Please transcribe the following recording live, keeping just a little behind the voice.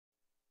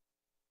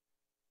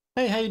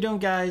Hey, how you doing,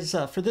 guys?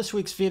 For this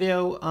week's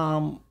video,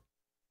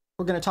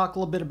 we're going to talk a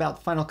little bit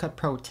about Final Cut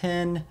Pro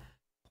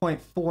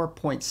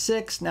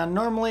 10.4.6. Now,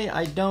 normally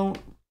I don't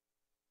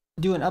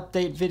do an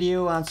update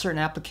video on certain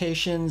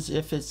applications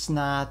if it's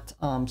not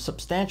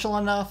substantial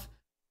enough.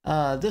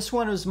 This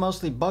one was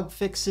mostly bug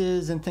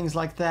fixes and things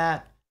like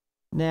that.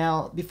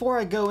 Now, before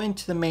I go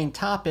into the main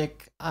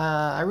topic,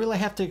 I really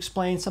have to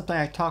explain something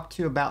I talked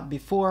to you about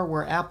before,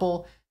 where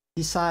Apple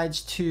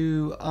decides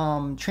to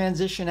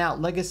transition out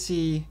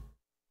legacy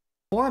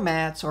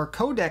formats or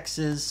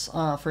codexes,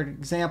 for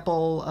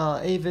example,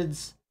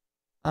 Avid's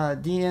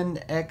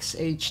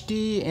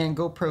DNxHD and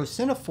GoPro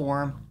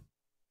Cineform.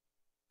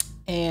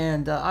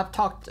 And I've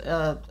talked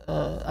at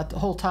the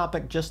whole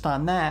topic just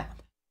on that.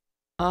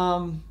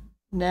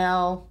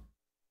 Now,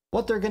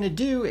 what they're going to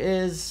do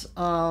is,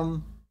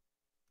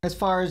 as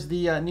far as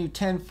the new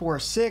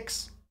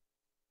 10.4.6,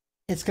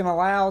 it's going to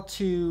allow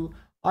to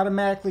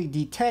automatically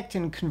detect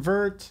and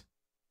convert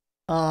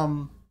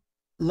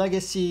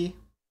legacy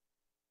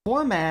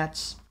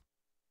formats.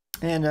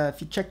 And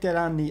if you check that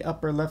on the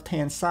upper left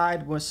hand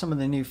side with some of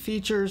the new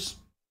features,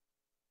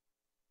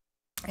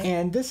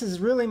 and this is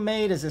really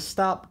made as a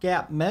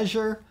stopgap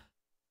measure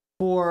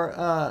for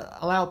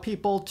allow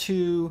people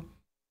to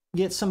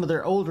get some of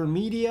their older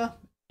media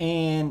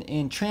and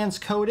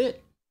transcode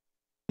it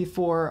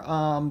before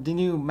the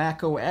new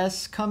Mac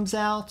OS comes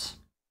out.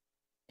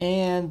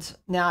 And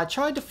now I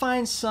tried to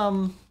find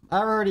some, I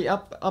already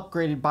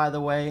upgraded, by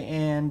the way,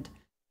 and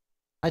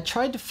I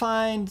tried to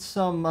find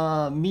some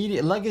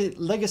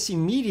legacy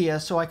media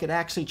so I could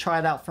actually try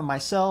it out for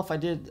myself. I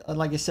did,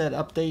 like I said,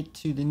 update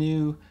to the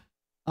new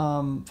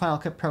Final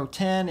Cut Pro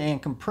 10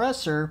 and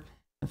compressor.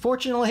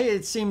 Unfortunately,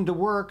 it seemed to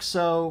work,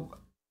 so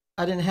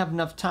I didn't have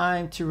enough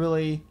time to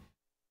really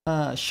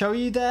show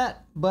you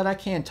that, but I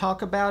can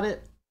talk about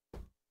it.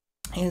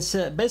 And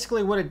so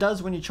basically what it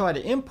does when you try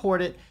to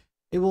import it,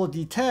 it will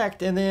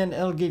detect, and then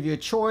it'll give you a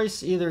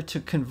choice either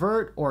to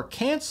convert or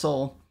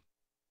cancel.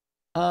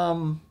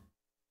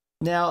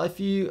 Now, if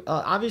you,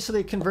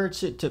 obviously it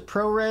converts it to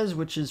ProRes,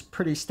 which is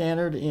pretty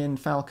standard in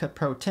Final Cut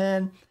Pro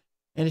 10.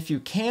 And if you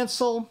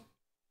cancel,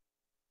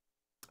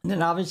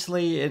 then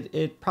obviously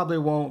it probably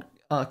won't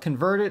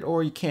convert it,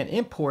 or you can't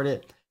import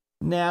it.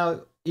 Now,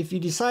 if you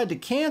decide to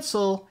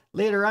cancel,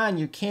 later on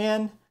you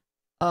can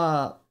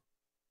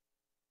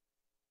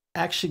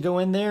actually go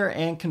in there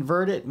and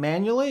convert it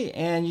manually.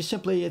 And you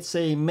simply, it's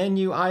a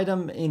menu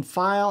item in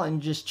File,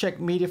 and just check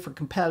Media for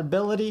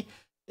compatibility.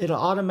 It'll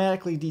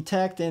automatically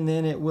detect, and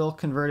then it will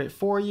convert it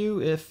for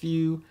you if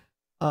you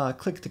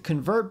click the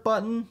convert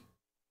button.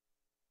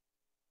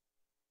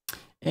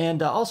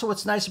 And also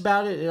what's nice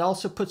about it, it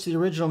also puts the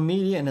original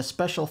media in a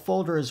special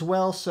folder as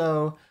well.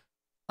 So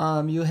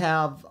you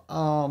have,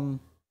 I'm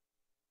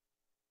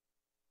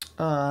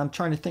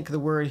trying to think of the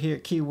word here,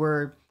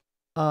 keyword,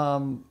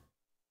 the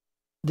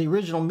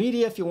original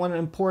media, if you want to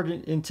import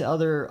it into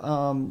other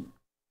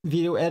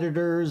video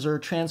editors or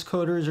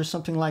transcoders or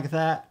something like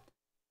that.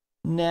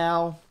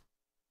 Now,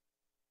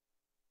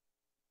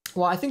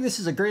 well, I think this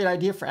is a great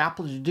idea for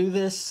Apple to do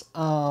this.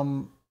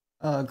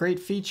 A great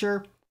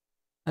feature.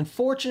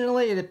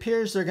 Unfortunately, it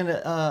appears they're going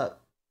to,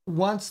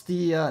 once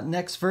the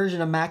next version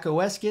of Mac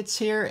OS gets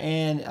here,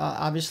 and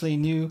obviously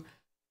new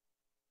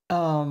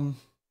Final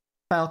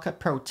Cut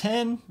Pro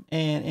 10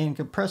 and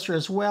compressor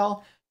as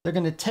well, they're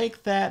going to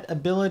take that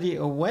ability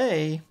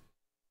away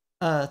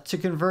to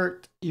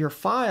convert your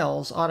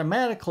files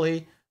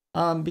automatically.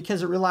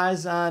 Because it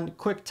relies on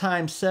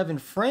QuickTime 7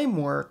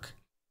 framework.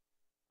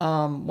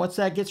 Once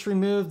that gets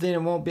removed, then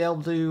it won't be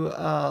able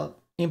to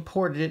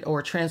import it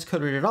or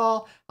transcode it at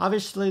all.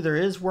 Obviously, there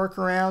is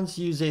workarounds.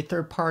 Use a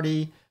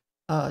third-party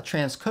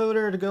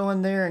transcoder to go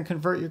in there and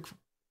convert your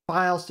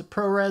files to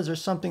ProRes, or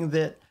something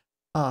that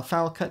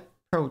Final Cut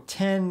Pro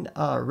 10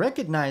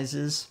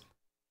 recognizes.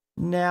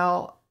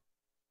 Now,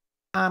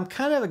 I'm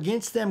kind of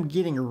against them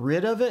getting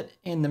rid of it,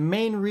 and the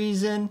main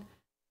reason,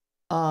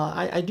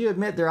 I do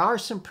admit there are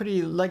some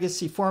pretty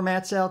legacy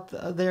formats out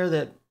there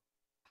that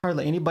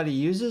hardly anybody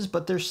uses,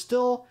 but there's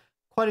still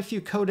quite a few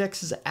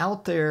codexes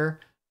out there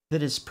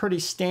that is pretty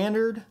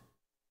standard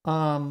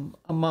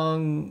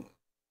among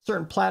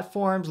certain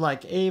platforms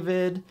like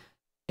Avid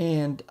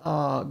and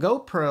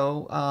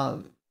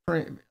GoPro.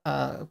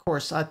 Of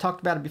course, I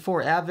talked about it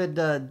before, Avid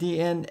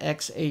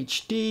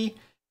DNxHD,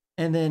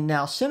 and then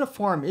now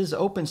Cineform is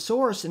open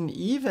source, and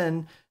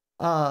even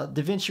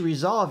DaVinci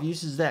Resolve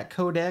uses that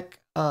codec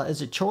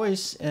as a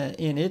choice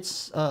in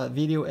its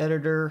video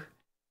editor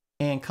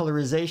and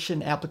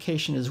colorization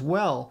application as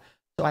well.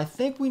 So I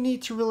think we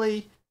need to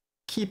really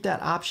keep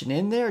that option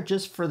in there,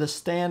 just for the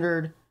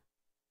standard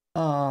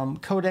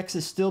codecs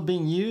is still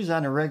being used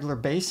on a regular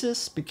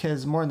basis,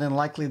 because more than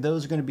likely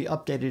those are going to be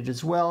updated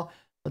as well.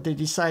 But they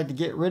decide to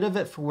get rid of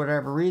it for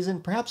whatever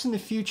reason. Perhaps in the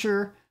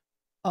future,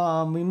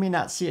 we may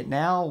not see it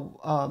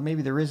now,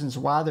 maybe the reasons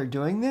why they're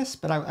doing this,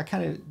 but I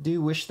kind of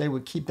do wish they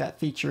would keep that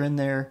feature in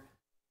there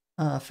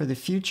for the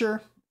future,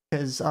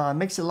 because it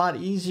makes it a lot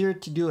easier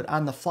to do it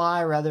on the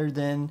fly rather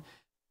than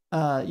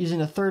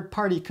using a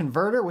third-party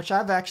converter, which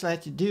I've actually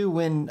had to do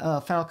when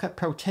Final Cut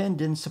Pro 10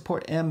 didn't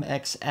support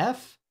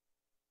MXF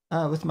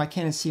with my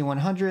Canon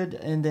C100,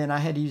 and then I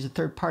had to use a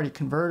third-party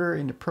converter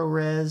into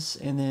ProRes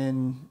and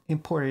then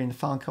import it into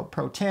Final Cut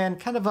Pro 10.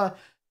 Kind of a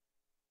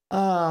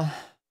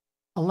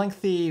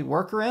lengthy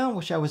workaround,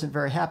 which I wasn't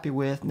very happy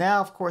with.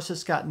 Now, of course,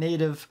 it's got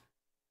native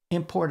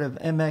import of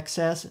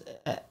MXF,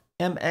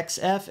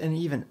 and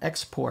even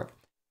export.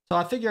 So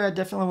I figure I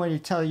definitely wanted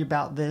to tell you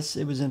about this.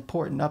 It was an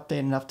important update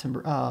enough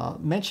to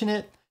mention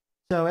it.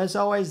 So as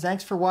always,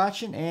 thanks for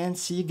watching and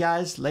see you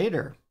guys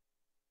later.